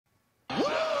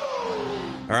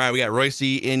All right, we got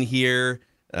Reusse in here.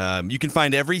 You can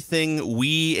find everything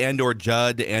we and/or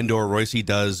Judd and/or Reusse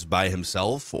does by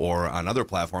himself or on other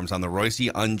platforms on the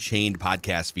Reusse Unchained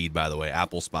podcast feed, by the way,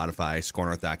 Apple, Spotify,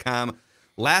 SKOR.com.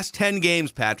 Last 10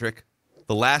 games, Patrick.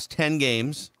 The last 10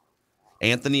 games,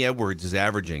 Anthony Edwards is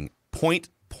averaging point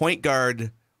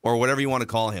guard, or whatever you want to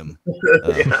call him.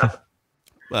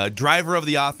 Driver of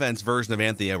the offense version of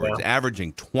Anthony Edwards,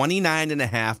 averaging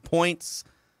 29.5 points,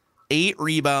 8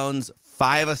 rebounds,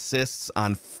 5 assists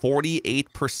on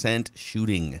 48%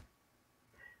 shooting.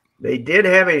 They did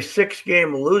have a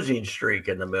 6-game losing streak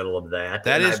in the middle of that.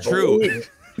 That is true.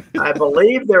 I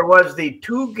believe there was the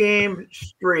 2-game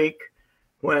streak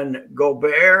when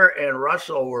Gobert and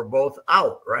Russell were both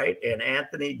out, right? And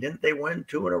Anthony, didn't they win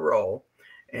 2 in a row?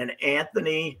 And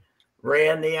Anthony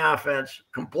ran the offense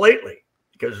completely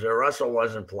because Russell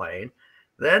wasn't playing.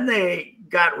 Then they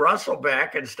got Russell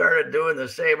back and started doing the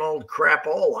same old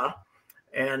crapola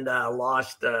and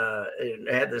lost,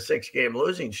 had the 6-game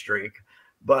losing streak.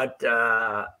 But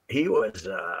he was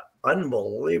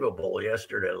unbelievable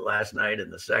last night in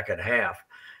the second half.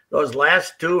 Those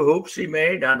last 2 hoops he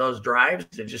made on those drives,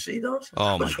 did you see those?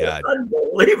 Oh, my God.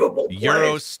 Unbelievable plays.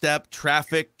 Euro step,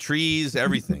 traffic, trees,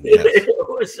 everything. Yes.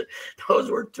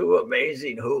 Those were 2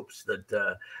 amazing hoops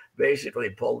that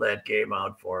basically pulled that game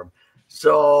out for him.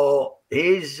 So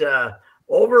he's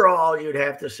overall, you'd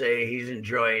have to say he's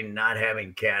enjoying not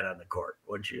having Cat on the court,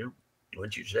 wouldn't you?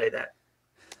 Wouldn't you say that?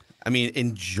 I mean,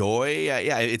 enjoy.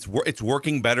 Yeah, it's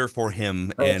working better for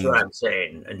him. That's what I'm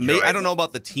saying. I don't know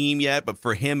about the team yet, but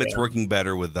for him, it's working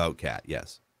better without Cat.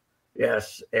 Yes.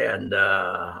 Yes, and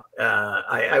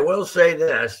I will say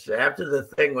this: after the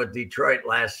thing with Detroit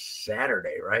last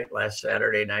Saturday, right? Last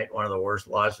Saturday night, one of the worst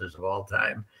losses of all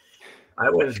time. I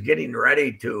was getting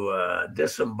ready to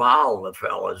disembowel the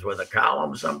fellas with a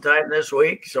column sometime this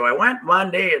week. So I went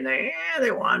Monday and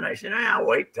they won. I said, I'll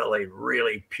wait till they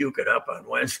really puke it up on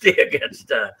Wednesday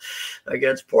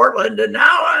against Portland. And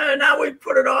now we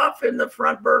put it off in the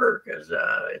front burner because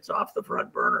it's off the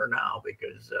front burner now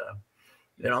because,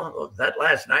 that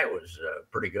last night was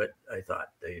pretty good. I thought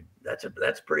that's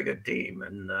a pretty good team.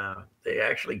 And they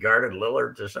actually guarded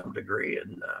Lillard to some degree.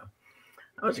 And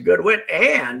that was a good win.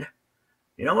 And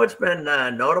you know what's been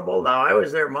notable? Now, I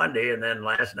was there Monday and then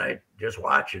last night just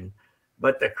watching,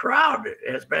 but the crowd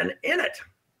has been in it,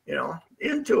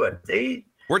 into it.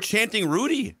 We're chanting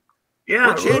Rudy. Yeah,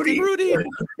 we're chanting Rudy.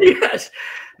 Yes.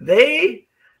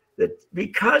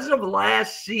 Because of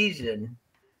last season,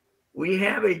 we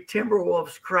have a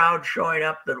Timberwolves crowd showing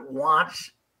up that wants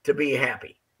to be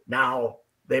happy. Now,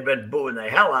 they've been booing the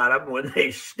hell out of them when they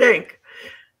stink.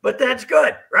 But that's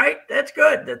good, right? That's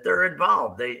good that they're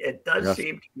involved. It does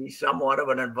seem to be somewhat of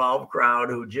an involved crowd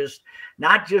who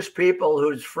not just people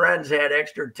whose friends had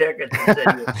extra tickets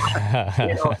and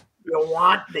said, you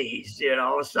want these,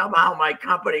 somehow my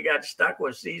company got stuck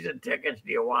with season tickets.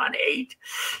 Do you want 8?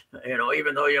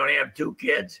 Even though you only have 2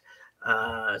 kids.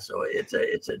 So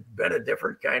it's been a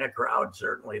different kind of crowd,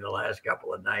 certainly the last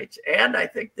couple of nights. And I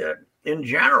think that in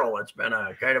general, it's been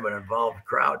a kind of an involved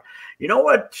crowd. You know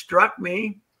what struck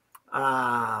me?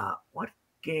 What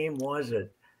game was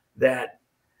it that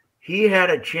he had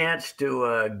a chance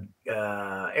to,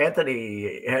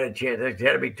 Anthony had a chance, it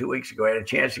had to be 2 weeks ago, he had a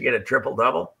chance to get a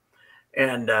triple-double.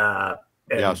 And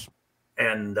Naz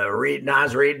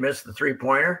Reid missed the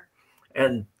 3-pointer.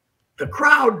 And the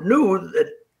crowd knew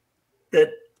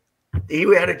that he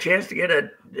had a chance to get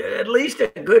at least a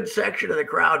good section of the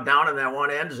crowd down in that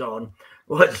one end zone.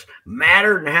 Was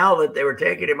madder than hell that they were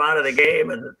taking him out of the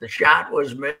game and that the shot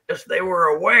was missed. They were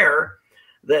aware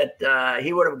that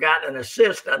he would have gotten an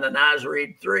assist on the Naz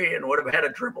Reid 3 and would have had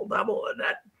a triple-double. And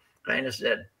that kind of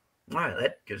said, wow,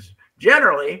 because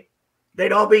generally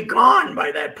they'd all be gone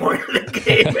by that point of the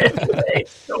game anyway.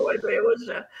 So it was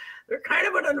they're kind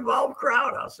of an involved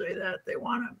crowd. I'll say that. They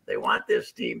want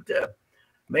this team to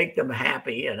make them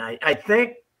happy. And I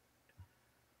think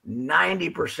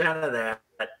 90% of that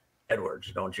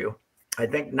Edwards, don't you? I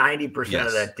think 90%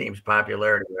 of that team's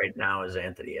popularity right now is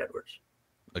Anthony Edwards.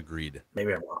 Agreed.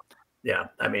 Maybe I'm wrong. Yeah,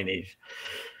 I mean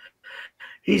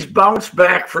he's bounced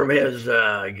back from his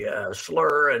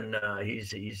slur, and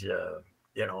he's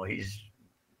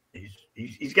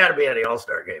got to be at the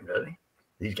All-Star game, doesn't he?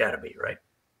 He's got to be, right?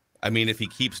 I mean, if he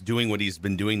keeps doing what he's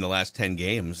been doing the last 10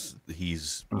 games,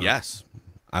 yes.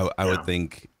 I would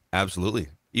think absolutely.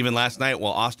 Even last night,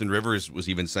 Austin Rivers was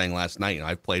even saying last night,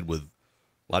 I've played with a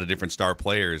lot of different star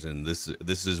players, and this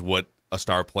is what a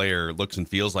star player looks and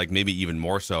feels like, maybe even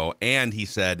more so. And he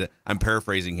said, I'm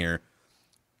paraphrasing here,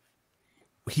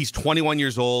 he's 21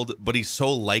 years old, but he's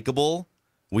so likable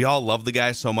We all love the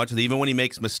guy so much that even when he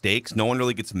makes mistakes, no one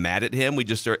really gets mad at him. We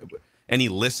just start, and he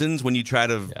listens when you try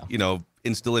to,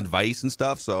 instill advice and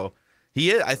stuff. So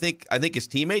he is. I think his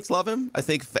teammates love him. I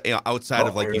think outside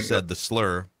of, like you said, the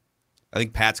slur. I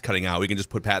think Pat's cutting out. We can just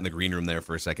put Pat in the green room there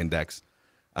for a second, Dex.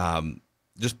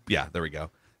 There we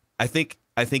go. I think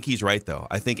he's right, though.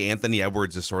 I think Anthony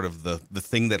Edwards is sort of the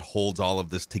thing that holds all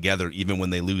of this together, even when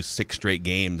they lose 6 straight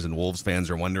games and Wolves fans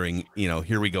are wondering,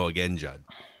 here we go again, Judd.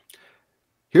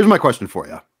 Here's my question for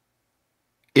you.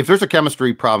 If there's a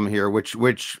chemistry problem here,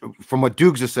 which from what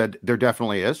Dukes has said, there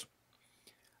definitely is,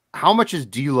 how much is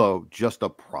D'Lo just a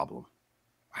problem?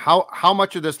 How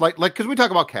much of this, like, because we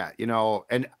talk about Cat,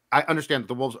 and I understand that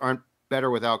the Wolves aren't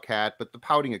better without Cat, but the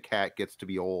pouting of Cat gets to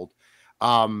be old.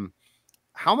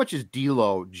 How much is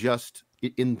D'Lo just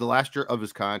in the last year of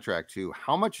his contract too?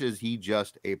 How much is he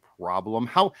just a problem?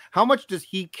 How much does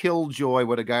he kill joy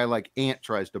what a guy like Ant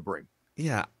tries to bring?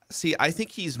 Yeah. See, I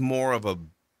think he's more of a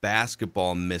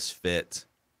basketball misfit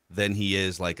than he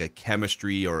is like a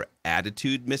chemistry or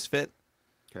attitude misfit.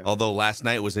 Okay. Although last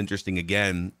night was interesting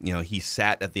again. He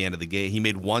sat at the end of the game. He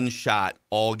made one shot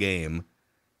all game.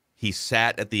 He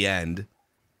sat at the end.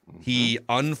 Mm-hmm. He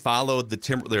unfollowed the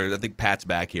Timberwolves. I think Pat's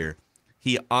back here.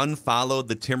 He unfollowed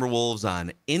the Timberwolves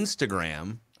on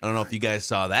Instagram. I don't know if you guys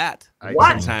saw that.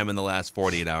 Sometime in the last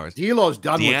 48 hours. D'Lo's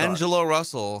done with us. D'Angelo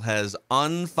Russell has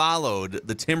unfollowed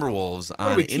the Timberwolves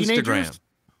on Instagram.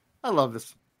 I love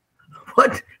this.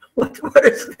 What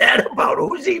is that about?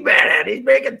 Who's he mad at? He's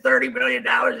making $30 million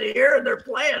a year, and they're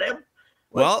playing him.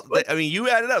 You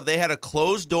added up. They had a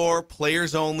closed-door,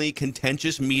 players-only,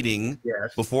 contentious meeting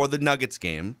before the Nuggets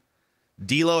game.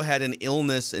 D'Lo had an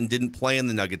illness and didn't play in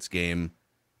the Nuggets game.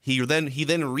 He then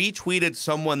retweeted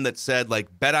someone that said, like,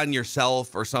 bet on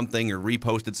yourself or something, or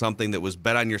reposted something that was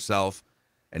bet on yourself,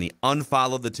 and he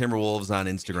unfollowed the Timberwolves on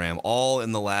Instagram, all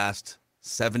in the last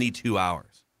 72 hours.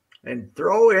 And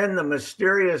throw in the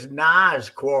mysterious Nas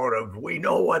quote of, we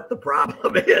know what the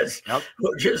problem is. Yep.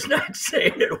 We're just not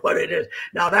saying it what it is.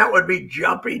 Now, that would be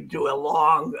jumping to a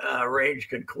long-range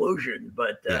conclusion.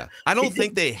 But I don't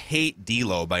think they hate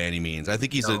D'Lo by any means. I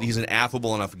think he's an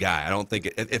affable enough guy. I don't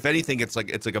think, if anything, it's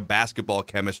like a basketball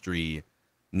chemistry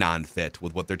non-fit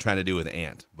with what they're trying to do with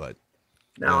Ant. But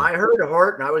now, I heard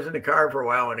Horton. I was in the car for a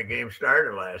while when the game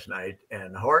started last night.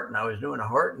 And I was doing a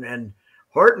Horton, and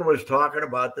Horton was talking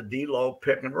about the D'Lo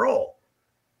pick and roll,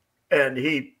 and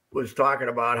he was talking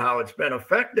about how it's been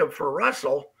effective for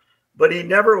Russell, but he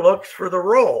never looks for the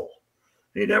roll.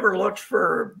 He never looks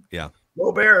for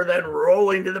Gobert then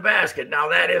rolling to the basket. Now,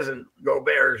 that isn't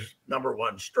Gobert's number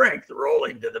one strength,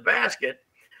 rolling to the basket,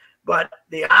 but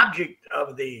the object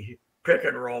of the pick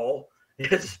and roll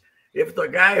is if the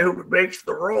guy who makes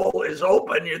the roll is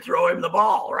open, you throw him the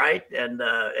ball, right? And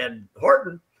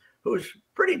Horton, who's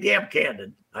pretty damn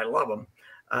candid, I love him,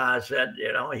 said,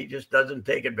 he just doesn't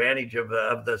take advantage of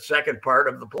the second part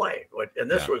of the play. And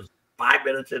this was 5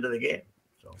 minutes into the game.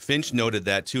 So Finch noted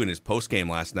that, too, in his postgame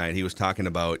last night. He was talking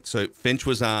about, so Finch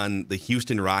was on the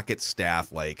Houston Rockets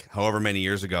staff, like, however many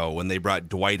years ago when they brought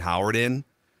Dwight Howard in.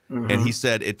 Mm-hmm. And he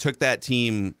said it took that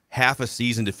team half a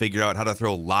season to figure out how to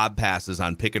throw lob passes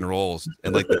on pick and rolls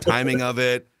and, like, the timing of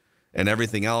it and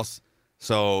everything else.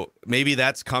 So maybe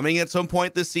that's coming at some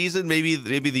point this season. Maybe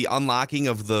the unlocking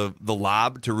of the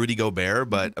lob to Rudy Gobert,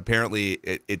 but apparently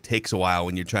it takes a while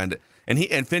when you're trying to.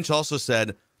 And Finch also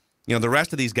said, the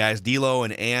rest of these guys, D'Lo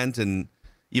and Ant, and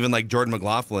even like Jordan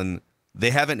McLaughlin,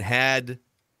 they haven't had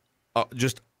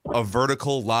just a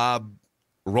vertical lob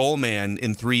roll man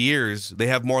in 3 years. They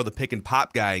have more of the pick and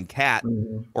pop guy in Cat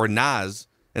or Nas.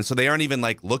 And so they aren't even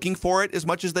like looking for it as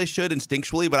much as they should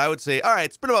instinctually. But I would say, all right,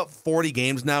 it's been about 40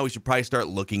 games now. We should probably start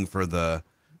looking for the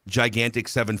gigantic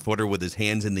 7-footer with his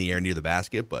hands in the air near the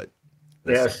basket. But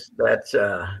yes,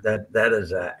 that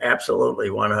is absolutely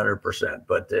 100%.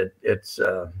 But it's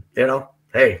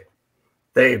hey,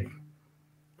 they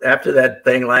after that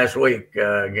thing last week,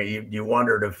 you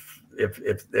wondered if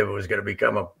it was going to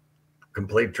become a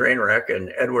complete train wreck,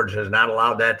 and Edwards has not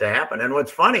allowed that to happen. And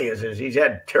what's funny is he's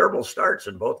had terrible starts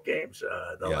in both games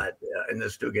in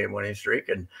this 2-game winning streak,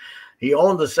 and he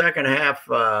owned the second half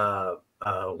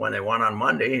when they won on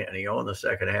Monday, and he owned the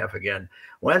second half again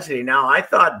Wednesday. Now, I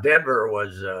thought Denver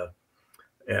was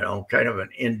kind of an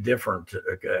indifferent.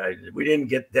 We didn't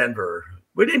get Denver.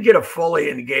 We didn't get a fully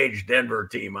engaged Denver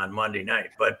team on Monday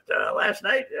night, but last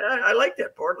night I like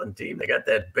that Portland team. They got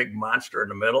that big monster in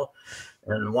the middle,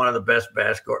 and one of the best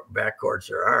backcourts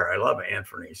there are. I love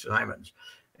Anthony Simons,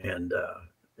 and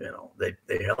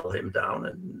they held him down,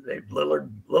 and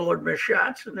Lillard missed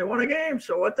shots, and they won a game.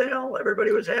 So what the hell?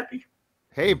 Everybody was happy.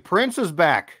 Hey, Prince is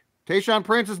back. Tayshaun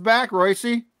Prince is back,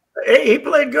 Reusse. Hey, he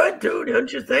played good too,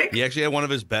 don't you think? He actually had one of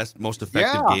his best, most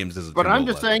effective games as a but I'm Timberwolves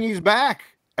just legend. saying he's back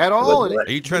at all. What,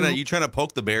 Are you trying to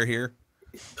poke the bear here?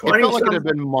 It felt like it had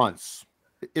been months.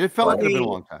 It felt like it had been a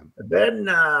long time. Been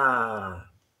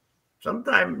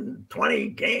sometime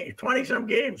 20 some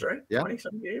games, right? Yeah. 20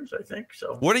 some games, I think.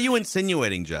 So What are you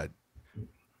insinuating, Judd?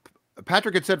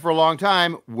 Patrick had said for a long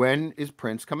time, when is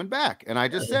Prince coming back? And I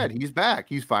just said, he's back.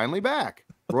 He's finally back.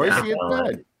 Reusse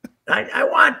had said. I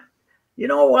want, you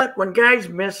know what? When guys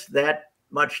miss that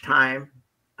much time,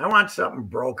 I want something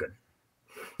broken.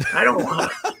 I don't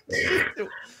want.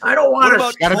 I don't want.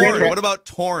 What about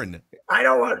torn? I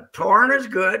don't want. Torn is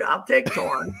good. I'll take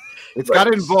torn. It's got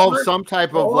to involve some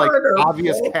type of like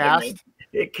obvious cast.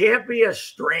 It can't be a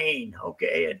strain,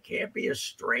 okay? It can't be a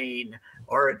strain,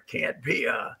 or it can't be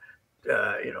a,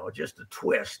 just a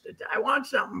twist. I want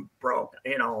something broke,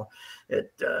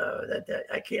 that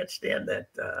I can't stand that.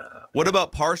 What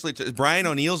about partially? Brian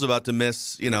O'Neill's about to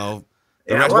miss, the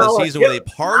rest of the season with a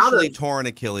partially torn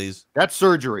Achilles. That's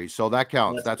surgery, so that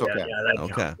counts. That's okay. Yeah, that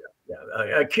counts.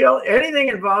 Yeah. Anything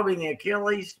involving the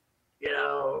Achilles,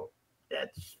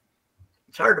 it's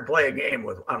hard to play a game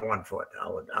on one foot.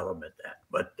 I'll admit that.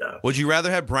 But would you rather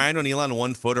have Brian O'Neill on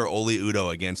one foot or Oli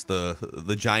Udoh against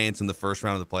the Giants in the first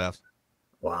round of the playoffs?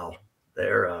 Wow,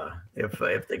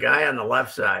 if the guy on the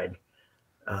left side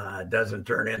doesn't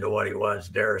turn into what he was,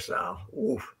 Darrisaw,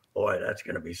 oof, boy, that's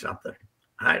going to be something.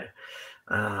 The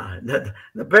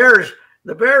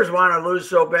Bears want to lose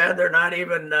so bad they're not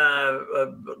even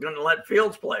going to let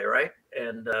Fields play, right?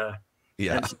 And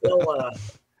and still,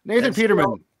 Nathan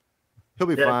Peterman. He'll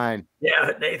be fine.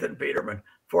 Yeah, Nathan Peterman,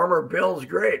 former Bills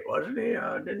great, wasn't he?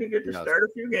 Didn't he get to start a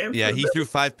few games? Yeah, he threw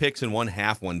 5 picks in one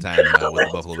half one time with the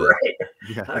Buffalo Bills. Right.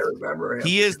 Yes. I remember him.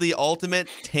 He is the ultimate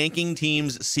tanking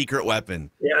team's secret weapon.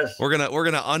 Yes. We're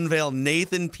gonna unveil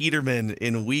Nathan Peterman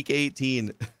in Week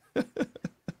 18.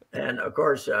 And of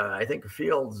course, I think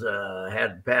Fields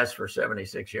had passed for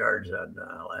 76 yards on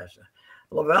last.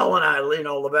 Lavelle and I,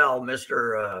 Lavelle,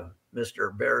 Mr.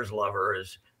 Bears lover,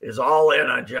 is all in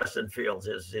on Justin Fields.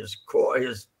 His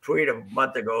tweet a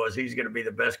month ago is he's going to be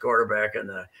the best quarterback in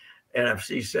the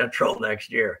NFC Central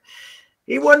next year.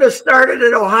 He wouldn't have started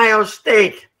at Ohio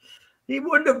State. He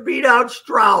wouldn't have beat out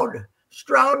Stroud.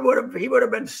 Stroud would have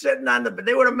been sitting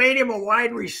they would have made him a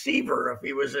wide receiver if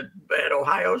he was at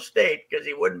Ohio State, because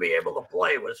he wouldn't be able to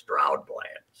play with Stroud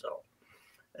playing. So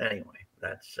anyway,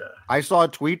 that's I saw a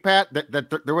tweet, Pat,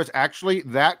 that there was actually,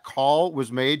 that call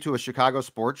was made to a Chicago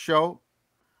sports show.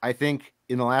 I think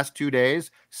in the last 2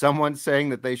 days, someone saying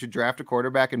that they should draft a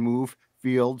quarterback and move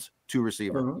Fields to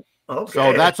receiver. Mm-hmm. Okay.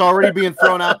 So that's already being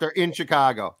thrown out there in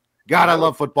Chicago. God, I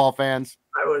love football fans.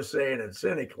 I was saying it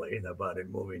cynically about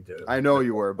him moving to. I know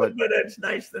you were, but it's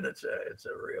nice that it's a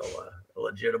real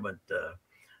legitimate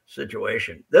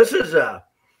situation. This is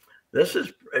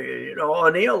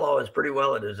O'Neal is pretty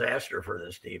well a disaster for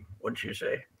this team, wouldn't you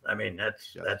say? I mean,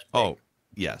 that's big. Oh,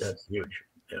 yes, that's huge.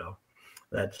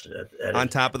 That on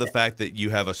top of the fact that you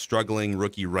have a struggling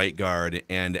rookie right guard,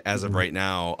 and as of right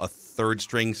now, a third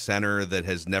string center that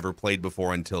has never played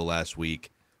before until last week,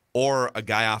 or a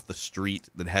guy off the street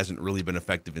that hasn't really been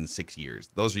effective in 6 years.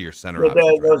 Those are your center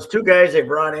options. Those two guys they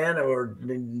brought in were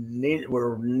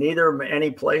neither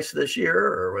any place this year,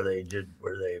 or were they?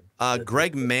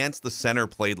 Greg Mance, the center,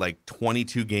 played like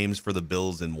 22 games for the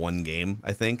Bills in one game,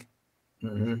 I think.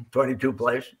 22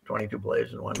 plays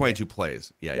in one. 22 game.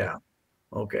 plays. Yeah.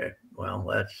 Okay. Well,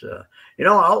 that's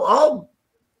I'll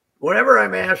whenever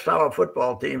I'm asked how a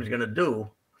football team is going to do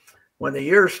when the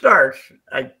year starts,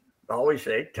 I always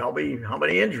say, tell me how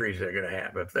many injuries they're going to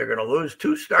have. If they're going to lose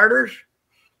 2 starters,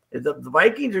 if the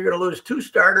Vikings are going to lose 2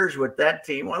 starters with that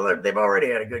team, well, they've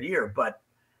already had a good year, but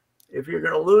if you're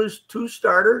going to lose 2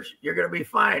 starters, you're going to be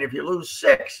fine. If you lose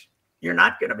 6, you're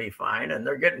not going to be fine, and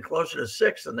they're getting closer to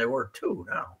 6 than they were 2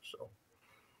 now. So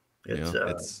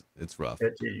it's rough.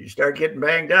 You start getting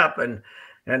banged up, and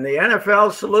the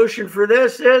NFL solution for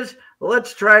this is,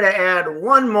 let's try to add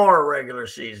one more regular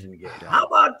season game. How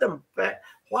about them?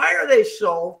 Why are they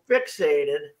so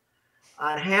fixated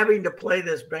on having to play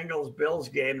this Bengals-Bills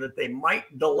game that they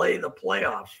might delay the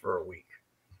playoffs for a week?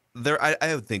 I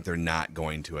would think they're not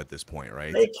going to at this point,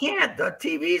 right? They can't. The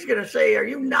TV's going to say, "Are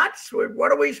you nuts?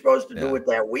 What are we supposed to do with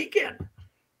that weekend?"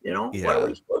 What are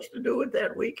we supposed to do with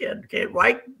that weekend? Can't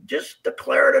just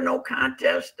declare it a no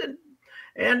contest,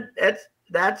 and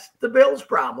that's the Bills'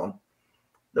 problem.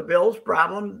 The Bills'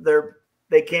 problem,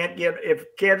 they can't get, if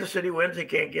Kansas City wins, they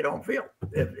can't get home field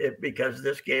because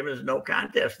this game is no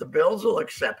contest. The Bills will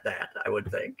accept that, I would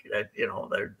think. That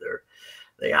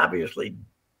they obviously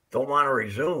don't want to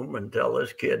resume until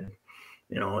this kid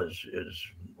is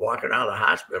walking out of the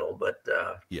hospital. But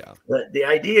yeah, the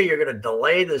idea you're going to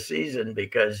delay the season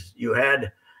because you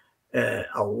had a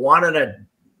once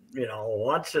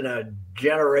in a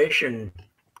generation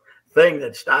thing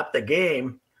that stopped the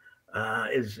game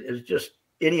is just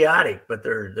idiotic. But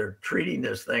they're treating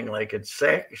this thing like it's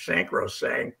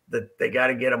sacrosanct that they got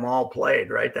to get them all played,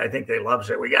 right? I think they love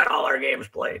saying we got all our games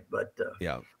played, but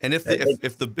yeah. And if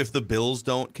the Bills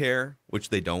don't care, which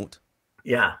they don't,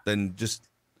 yeah, then just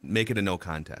make it a no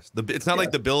contest. It's not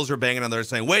like the Bills are banging on there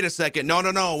saying, "Wait a second,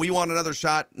 no, we want another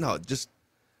shot." No, just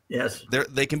yes,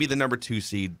 they can be the number 2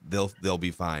 seed. They'll be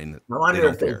fine. I wonder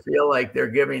if they feel like they're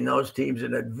giving those teams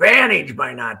an advantage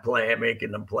by not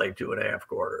making them play 2.5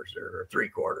 quarters or 3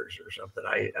 quarters or something.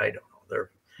 I don't know.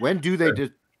 When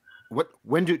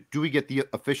do we get the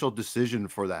official decision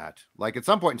for that? Like at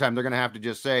some point in time, they're going to have to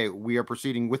just say we are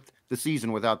proceeding with the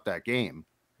season without that game.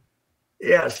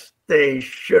 Yes, they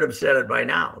should have said it by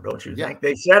now, don't you think?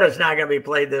 They said it's not going to be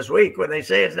played this week. When they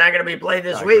say it's not going to be played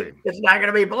this week, it's not going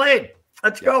to be played.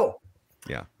 Let's go.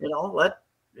 Yeah.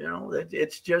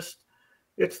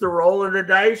 It's the roll of the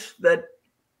dice that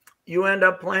you end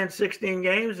up playing 16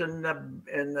 games and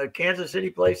the Kansas City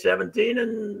plays 17.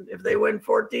 And if they win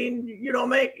 14, you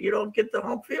don't get the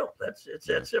home field. It's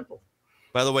that simple.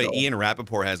 By the way, Ian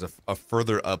Rappaport has a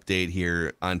further update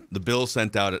here on the Bills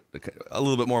sent out a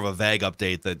little bit more of a vague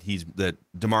update that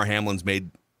Damar Hamlin's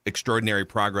made extraordinary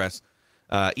progress.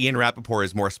 Ian Rappaport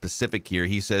is more specific here.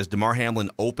 He says Damar Hamlin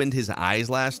opened his eyes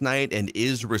last night and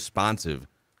is responsive.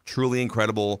 Truly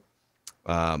incredible.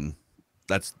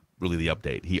 That's really the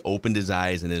update. He opened his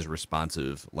eyes and is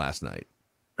responsive last night.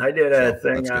 I did a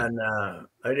thing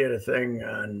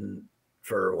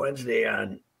for Wednesday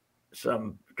on a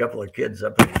couple of kids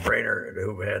up in Brainerd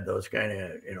who've had those kind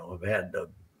of, have had the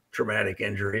traumatic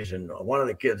injuries. And one of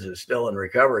the kids is still in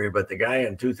recovery, but the guy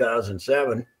in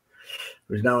 2007,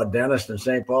 who's now a dentist in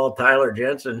St. Paul, Tyler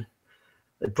Jensen,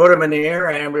 they put him in the air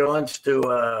ambulance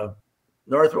to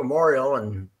North Memorial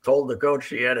and told the coach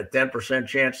he had a 10%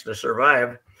 chance to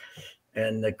survive.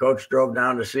 And the coach drove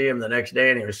down to see him the next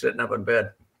day, and he was sitting up in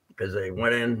bed because they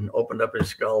went in, opened up his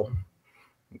skull,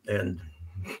 and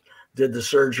did the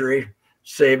surgery,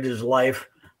 saved his life,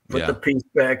 put the piece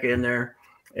back in there,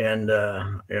 and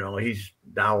he's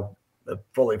now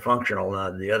fully functional.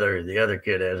 Now the other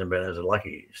kid hasn't been as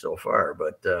lucky so far,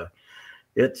 but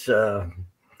it's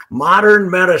modern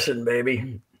medicine,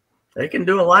 baby. They can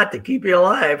do a lot to keep you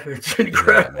alive. It's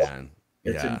incredible, man.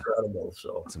 It's incredible.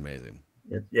 So it's amazing.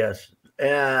 Yes.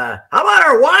 How about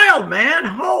our Wild, man?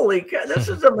 Holy cow! This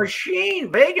is a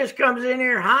machine. Vegas comes in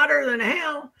here hotter than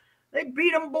hell. They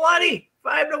beat them bloody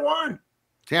 5-1.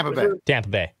 Tampa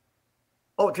Bay.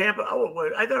 Oh, Tampa. Oh,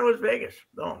 I thought it was Vegas.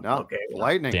 Oh, no. Okay.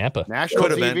 Lightning. Tampa. National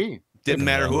TV. Been. Didn't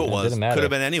matter who it was. Could have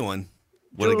been anyone.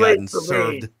 Would have gotten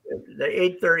served. The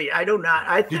 8:30. I do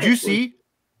not. Did you see?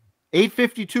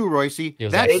 8:52, Reusse.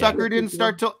 That sucker didn't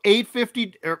start till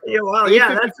 8:50 or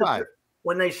 8:55.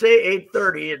 When they say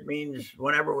 8:30, it means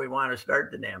whenever we want to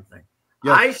start the damn thing.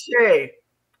 Yes. I say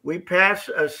we pass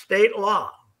a state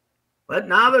law. But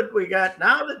now that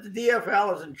the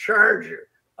DFL is in charge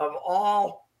of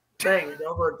all things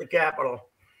over at the Capitol,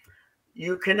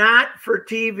 you cannot, for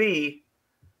TV,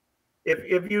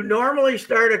 if you normally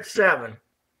start at 7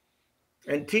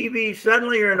 and TV,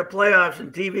 suddenly you're in the playoffs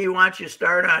and TV wants you to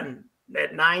start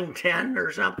at 9:10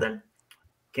 or something,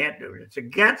 can't do it. It's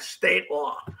against state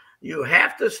law. You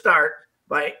have to start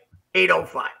by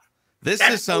 8:05. This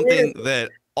is something that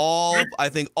I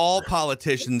think all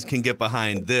politicians can get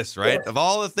behind this, right? Of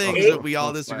all the things that we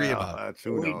all disagree about.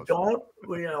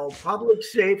 Public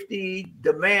safety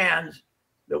demands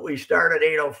that we start at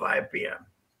 8:05 p.m.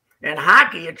 And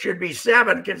hockey, it should be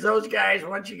 7 because those guys,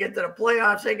 once you get to the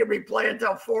playoffs, they could be playing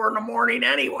until 4 in the morning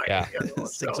anyway. Yeah.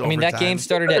 That game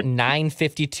started at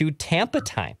 9:52 Tampa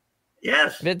time.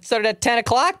 Yes. It started at 10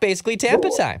 o'clock, basically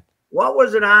Tampa time. What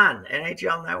was it on?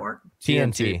 NHL Network?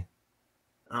 TNT.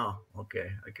 Oh,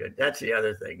 okay. That's the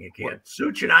other thing. You can't.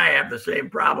 Such and I have the same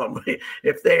problem.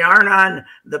 If they aren't on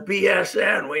the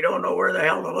BSN, we don't know where the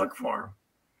hell to look for them.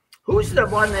 Who's the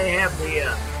one they have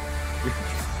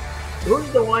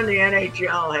Who's the one the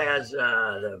NHL has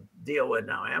the deal with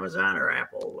now? Amazon or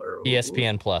Apple or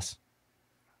ESPN Plus?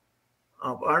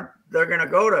 They're going to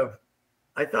go to?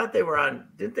 I thought they were on.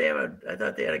 Didn't they have I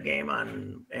thought they had a game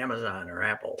on Amazon or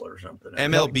Apple or something.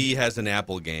 MLB has an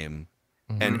Apple game,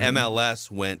 and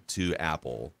MLS went to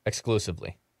Apple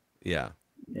exclusively. Yeah.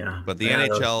 Yeah. But the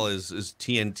NHL is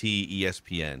TNT,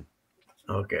 ESPN.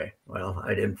 Okay. Well,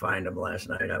 I didn't find them last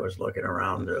night. I was looking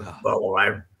around.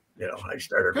 I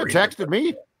started. Texted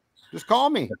me. Just call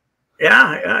me.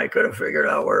 Yeah, I could have figured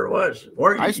out where it was.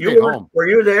 I stayed home. Were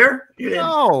you there? You didn't.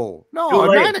 No, Too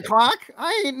late. 9 o'clock.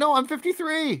 I'm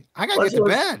 53. I gotta get to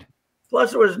bed.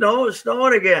 Plus, it was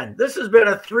snowing again. This has been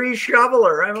a 3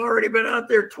 shoveler. I've already been out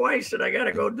there twice, and I got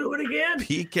to go do it again.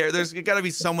 There's got to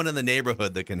be someone in the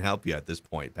neighborhood that can help you at this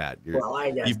point, Pat.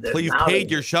 You've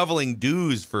paid your shoveling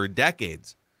dues for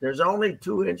decades. There's only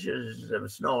 2 inches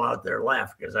of snow out there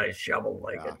left because I shoveled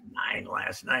at 9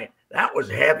 last night. That was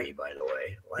heavy, by the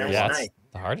way.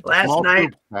 Last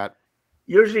night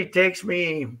usually takes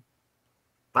me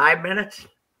 5 minutes.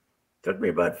 Took me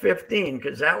about 15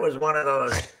 because that was one of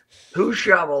those 2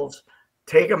 shovels,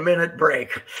 take a minute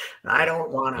break. I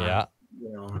don't want to,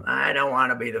 I don't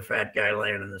want to be the fat guy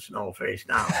laying in the snow face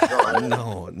down.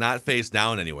 No, not face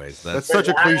down anyways. That's such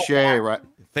a cliche, right?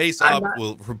 Face up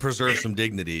will preserve some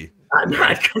dignity. I'm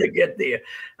not going to get the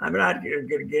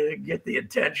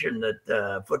attention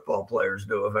that football players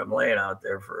do if I'm laying out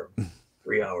there for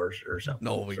 3 hours or something.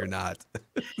 No, you're not.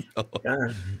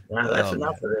 That's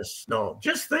enough of this snow.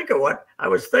 Just think of what I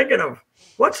was thinking of.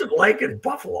 What's it like in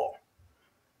Buffalo?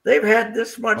 They've had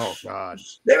this much. Oh God!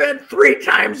 They've had 3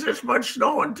 times this much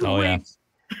snow in 2 weeks.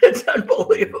 It's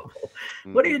unbelievable.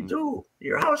 Mm-hmm. What do you do?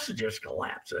 Your house would just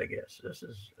collapse. I guess this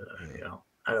is,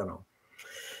 I don't know.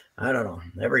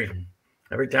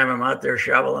 Every time I'm out there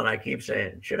shoveling, I keep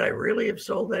saying, should I really have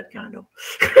sold that condo?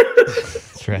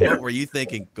 That's right. What were you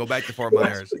thinking? Go back to Fort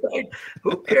Myers.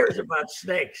 Who cares about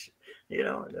snakes?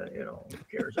 Who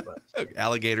cares about snakes?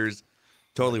 Alligators,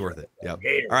 totally worth it. Yep.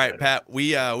 All right, Pat,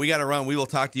 we got to run. We will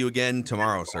talk to you again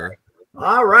tomorrow, sir.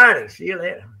 All righty. See you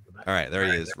later. All right, there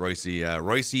he is,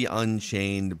 Reusse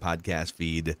Unchained podcast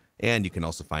feed, and you can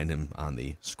also find him on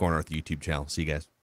the SKOR North YouTube channel. See you guys.